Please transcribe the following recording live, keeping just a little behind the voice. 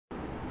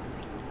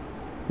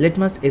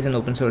Litmus is an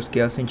open source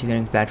chaos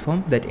engineering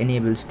platform that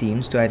enables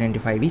teams to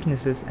identify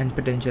weaknesses and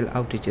potential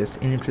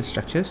outages in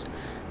infrastructures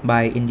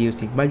by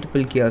inducing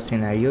multiple chaos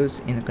scenarios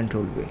in a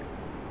controlled way.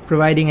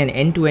 Providing an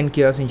end-to-end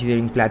chaos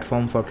engineering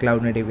platform for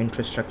cloud-native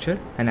infrastructure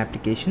and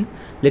application,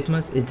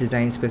 Litmus is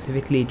designed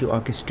specifically to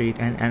orchestrate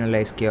and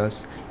analyze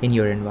chaos in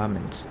your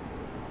environments.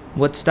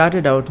 What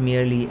started out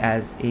merely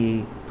as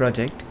a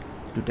project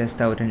to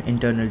test out an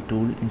internal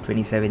tool in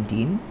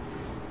 2017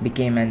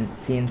 became an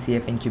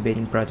CNCF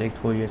incubating project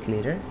 4 years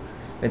later,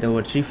 with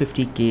over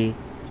 350k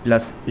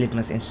plus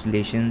Litmus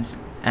installations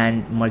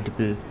and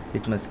multiple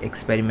Litmus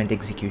experiment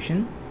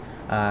execution,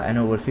 and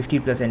over 50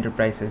 plus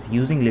enterprises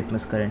using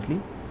Litmus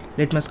currently.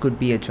 Litmus could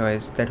be a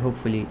choice that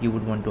hopefully you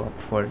would want to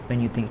opt for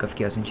when you think of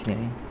chaos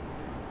engineering.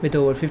 With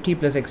over 50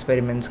 plus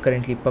experiments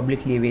currently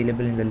publicly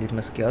available in the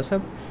Litmus Chaos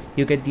Hub,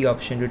 you get the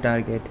option to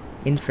target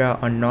infra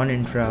or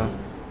non-infra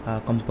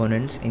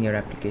components in your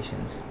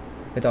applications,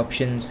 with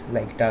options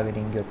like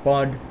targeting your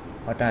pod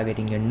or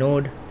targeting your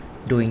node,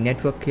 doing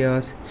network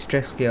chaos,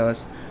 stress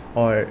chaos,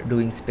 or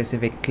doing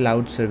specific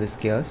cloud service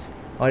chaos,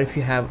 or if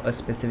you have a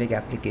specific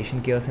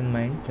application chaos in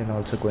mind, then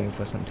also going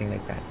for something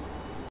like that.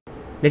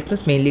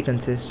 Litmus mainly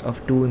consists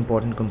of 2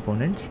 important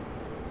components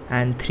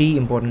and 3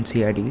 important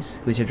CRDs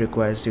which it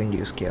requires to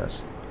induce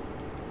chaos.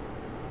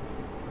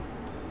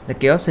 The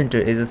Chaos Center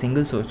is a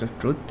single source of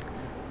truth,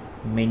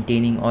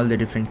 maintaining all the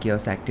different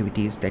chaos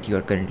activities that you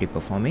are currently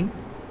performing,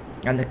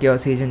 and the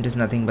Chaos Agent is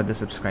nothing but the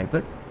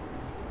subscriber,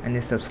 and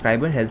the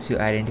subscriber helps you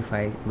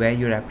identify where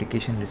your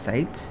application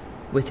resides,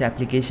 which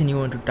application you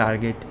want to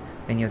target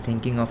when you're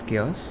thinking of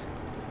chaos.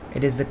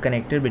 It is the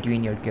connector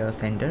between your Chaos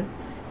Center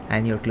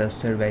and your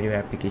cluster where your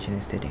application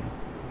is sitting.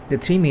 The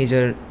 3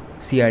 major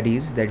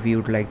CRDs that we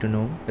would like to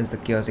know is the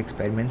Chaos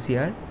Experiment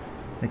CR,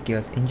 the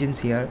Chaos Engine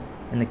CR,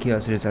 and the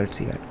Chaos Result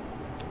CR.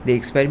 The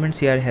Experiment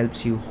CR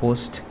helps you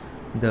host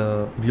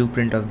the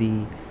blueprint of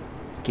the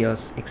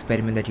chaos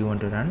experiment that you want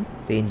to run.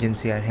 The Engine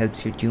CR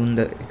helps you tune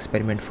the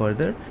experiment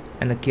further,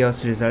 and the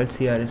Chaos Result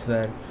CR is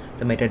where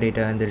the metadata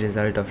and the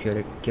result of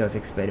your chaos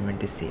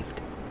experiment is saved.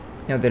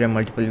 Now there are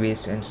multiple ways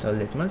to install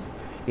Litmus,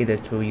 either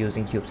through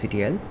using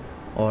kubectl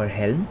or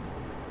Helm.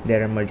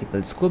 There are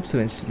multiple scopes of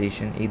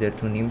installation, either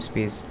through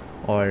namespace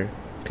or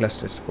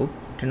cluster scope.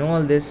 To know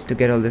all this, to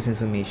get all this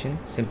information,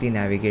 simply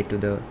navigate to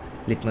the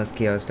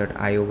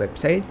litmuschaos.io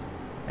website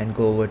and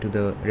go over to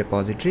the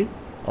repository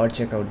or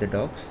check out the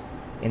docs.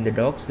 In the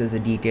docs, there's a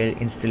detailed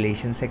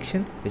installation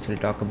section which will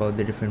talk about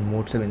the different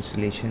modes of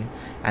installation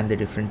and the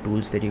different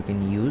tools that you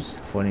can use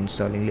for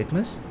installing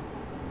Litmus.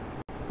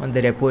 On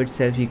the repo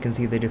itself, you can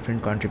see the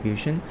different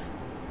contribution.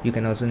 You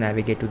can also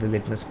navigate to the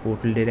Litmus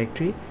portal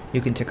directory.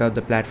 You can check out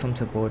the platform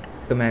support,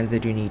 commands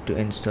that you need to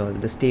install,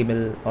 the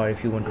stable, or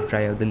if you want to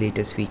try out the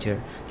latest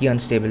feature, the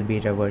unstable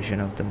beta version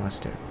of the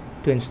master.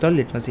 To install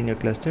Litmus in your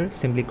cluster,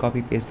 simply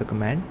copy paste the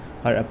command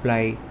or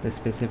apply the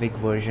specific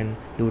version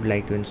you would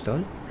like to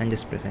install and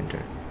just press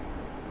enter.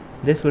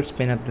 This would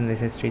spin up the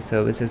necessary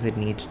services it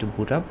needs to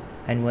boot up,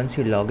 and once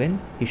you log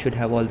in, you should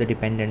have all the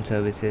dependent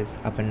services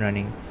up and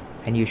running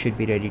and you should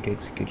be ready to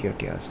execute your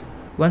chaos.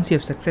 Once you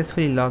have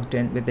successfully logged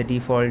in with the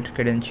default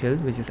credential,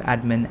 which is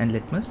admin and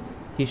Litmus,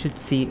 you should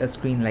see a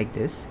screen like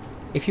this.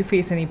 If you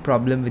face any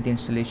problem with the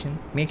installation,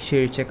 make sure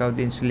you check out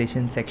the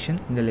installation section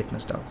in the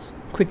Litmus docs.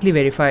 Quickly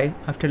verify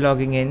after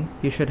logging in,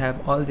 you should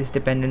have all these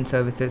dependent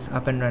services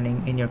up and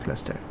running in your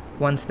cluster.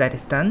 Once that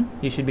is done,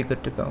 you should be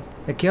good to go.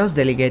 The Chaos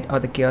Delegate or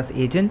the Chaos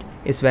Agent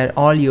is where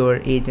all your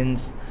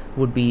agents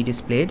would be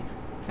displayed,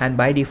 and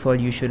by default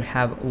you should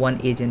have one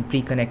agent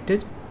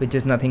pre-connected, which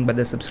is nothing but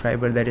the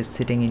subscriber that is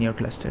sitting in your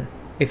cluster.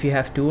 If you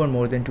have 2 or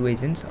more than 2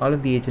 agents, all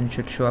of the agents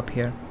should show up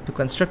here. To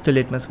construct a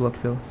Litmus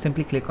workflow,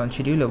 simply click on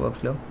Schedule a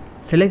Workflow.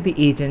 Select the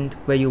agent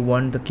where you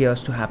want the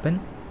chaos to happen.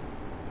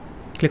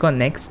 Click on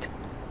Next.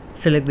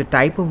 Select the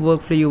type of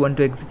workflow you want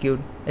to execute.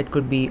 It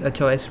could be a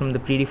choice from the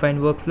predefined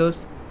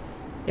workflows.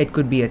 It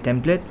could be a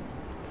template.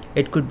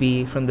 It could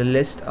be from the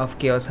list of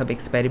Chaos Hub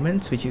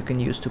experiments which you can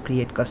use to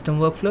create custom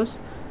workflows.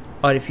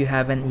 Or if you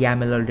have an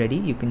YAML already,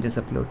 you can just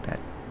upload that.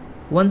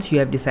 Once you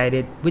have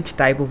decided which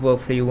type of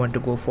workflow you want to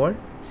go for,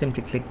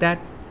 simply click that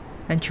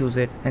and choose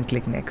it and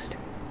click Next.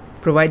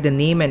 Provide the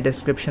name and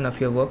description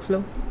of your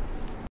workflow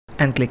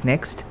and click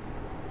Next.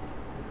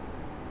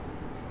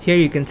 Here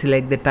you can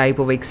select the type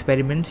of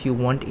experiments you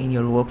want in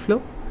your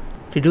workflow.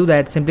 To do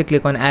that, simply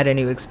click on Add a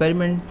new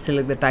experiment,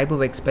 select the type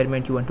of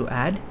experiment you want to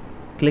add,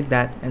 click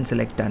that and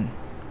select Done.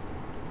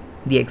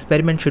 The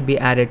experiment should be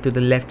added to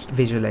the left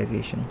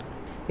visualization.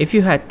 If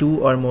you had 2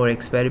 or more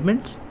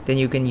experiments, then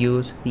you can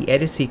use the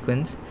edit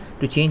sequence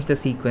to change the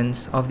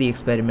sequence of the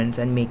experiments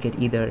and make it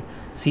either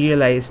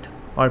serialized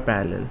or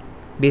parallel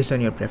based on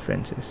your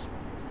preferences.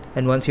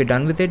 And once you're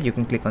done with it, you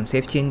can click on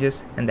Save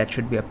Changes and that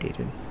should be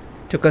updated.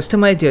 To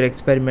customize your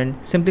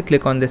experiment, simply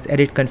click on this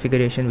Edit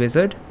Configuration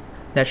wizard.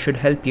 That should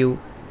help you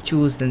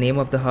choose the name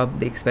of the hub,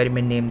 the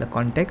experiment name, the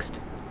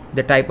context,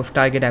 the type of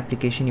target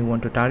application you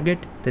want to target,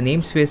 the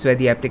namespace where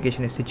the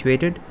application is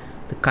situated,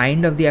 the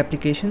kind of the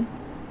application.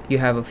 You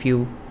have a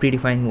few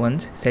predefined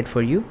ones set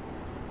for you.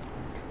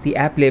 the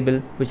app label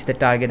which the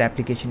target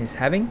application is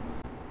having.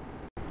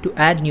 To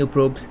add new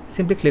probes,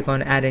 simply click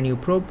on Add a new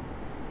probe.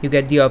 You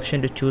get the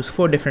option to choose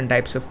 4 different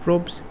types of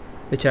probes,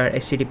 which are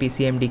HTTP,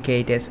 CMD,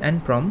 K8s,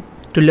 and PROM.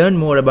 To learn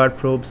more about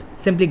probes,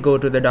 simply go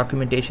to the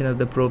documentation of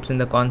the probes in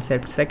the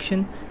concept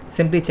section.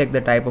 Simply check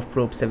the type of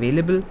probes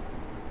available,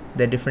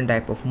 the different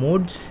type of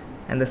modes,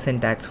 and the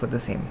syntax for the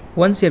same.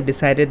 Once you have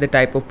decided the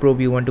type of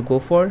probe you want to go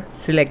for,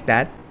 select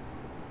that.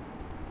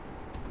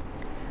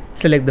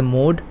 Select the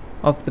mode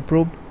of the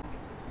probe.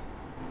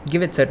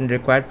 Give it certain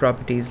required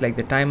properties like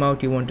the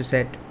timeout you want to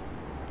set,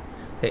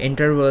 the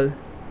interval,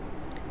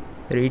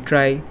 the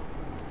retry.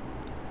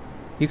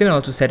 You can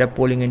also set up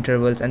polling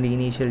intervals and the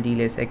initial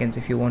delay seconds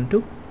if you want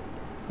to.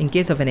 In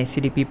case of an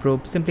HTTP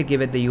probe, simply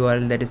give it the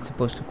URL that it's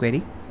supposed to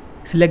query.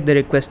 Select the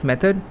request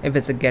method if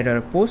it's a get or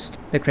a post,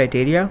 the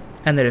criteria,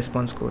 and the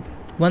response code.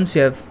 Once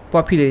you have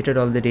populated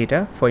all the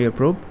data for your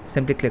probe,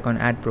 simply click on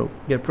Add Probe.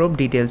 Your probe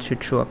details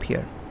should show up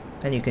here,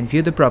 and you can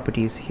view the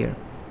properties here.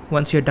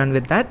 Once you're done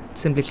with that,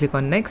 simply click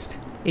on Next.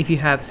 If you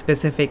have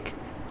specific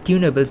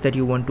tunables that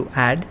you want to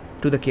add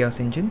to the Chaos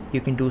engine,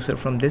 you can do so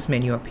from this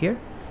menu up here.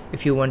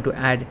 If you want to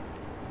add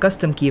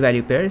custom key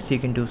value pairs, you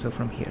can do so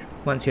from here.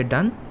 Once you're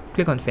done,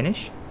 click on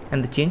Finish,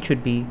 and the change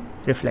should be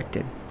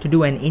reflected. To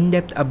do an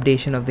in-depth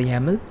updation of the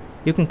YAML,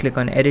 you can click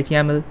on Edit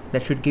YAML.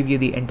 That should give you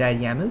the entire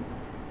YAML,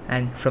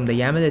 and from the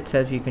YAML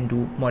itself you can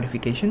do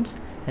modifications,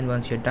 and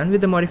once you're done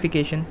with the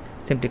modification,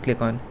 simply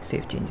click on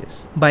Save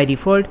Changes. By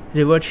default,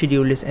 revert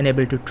schedule is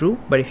enabled to true,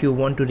 but if you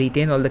want to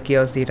retain all the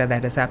chaos data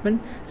that has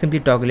happened, simply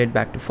toggle it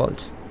back to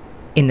false.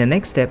 In the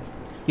next step,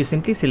 you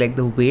simply select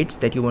the weights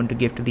that you want to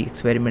give to the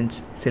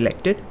experiments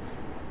selected.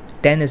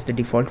 10 is the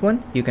default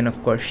one. You can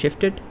of course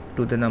shift it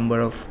to the number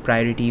of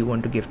priority you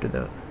want to give to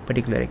the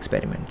particular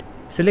experiment.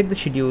 Select the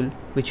schedule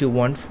which you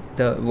want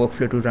the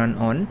workflow to run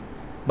on.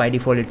 By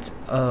default, it's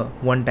a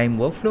one-time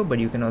workflow, but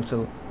you can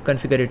also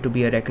configure it to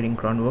be a recurring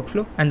cron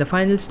workflow. And the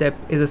final step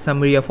is a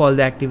summary of all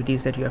the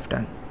activities that you have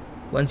done.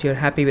 Once you're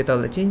happy with all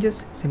the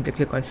changes, simply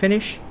click on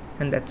Finish,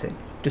 and that's it.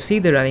 To see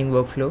the running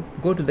workflow,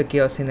 go to the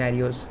Chaos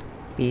Scenarios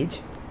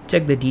page,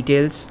 check the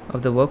details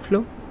of the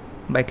workflow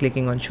by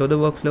clicking on Show the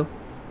Workflow,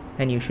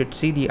 and you should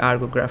see the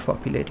Argo graph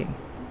populating.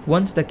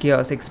 Once the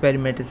Chaos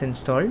experiment is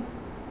installed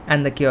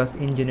and the Chaos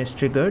engine is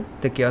triggered,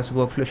 the Chaos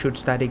workflow should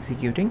start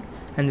executing,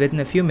 and within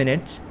a few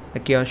minutes, the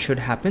chaos should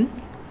happen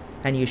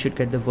and you should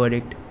get the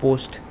verdict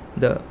post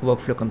the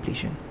workflow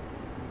completion.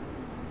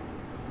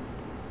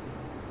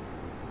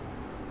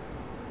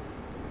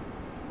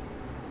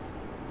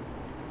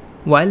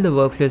 While the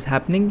workflow is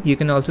happening, you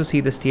can also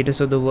see the status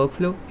of the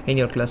workflow in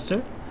your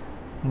cluster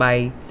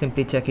by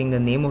simply checking the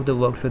name of the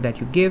workflow that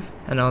you give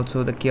and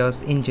also the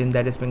Chaos engine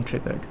that is being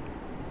triggered.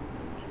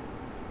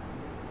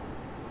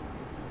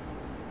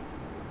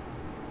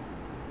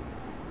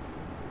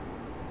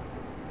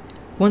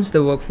 Once the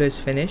workflow is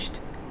finished,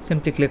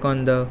 simply click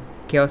on the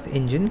Chaos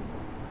engine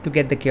to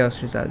get the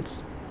chaos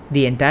results.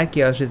 The entire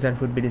chaos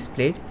result would be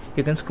displayed.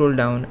 You can scroll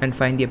down and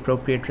find the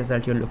appropriate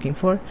result you're looking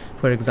for.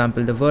 For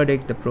example, the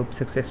verdict, the probe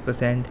success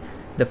percent,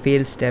 the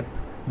failed step,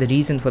 the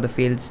reason for the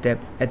failed step,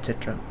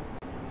 etc.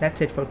 That's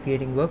it for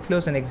creating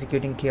workflows and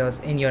executing chaos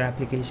in your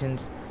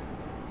applications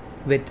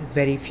with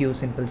very few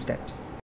simple steps.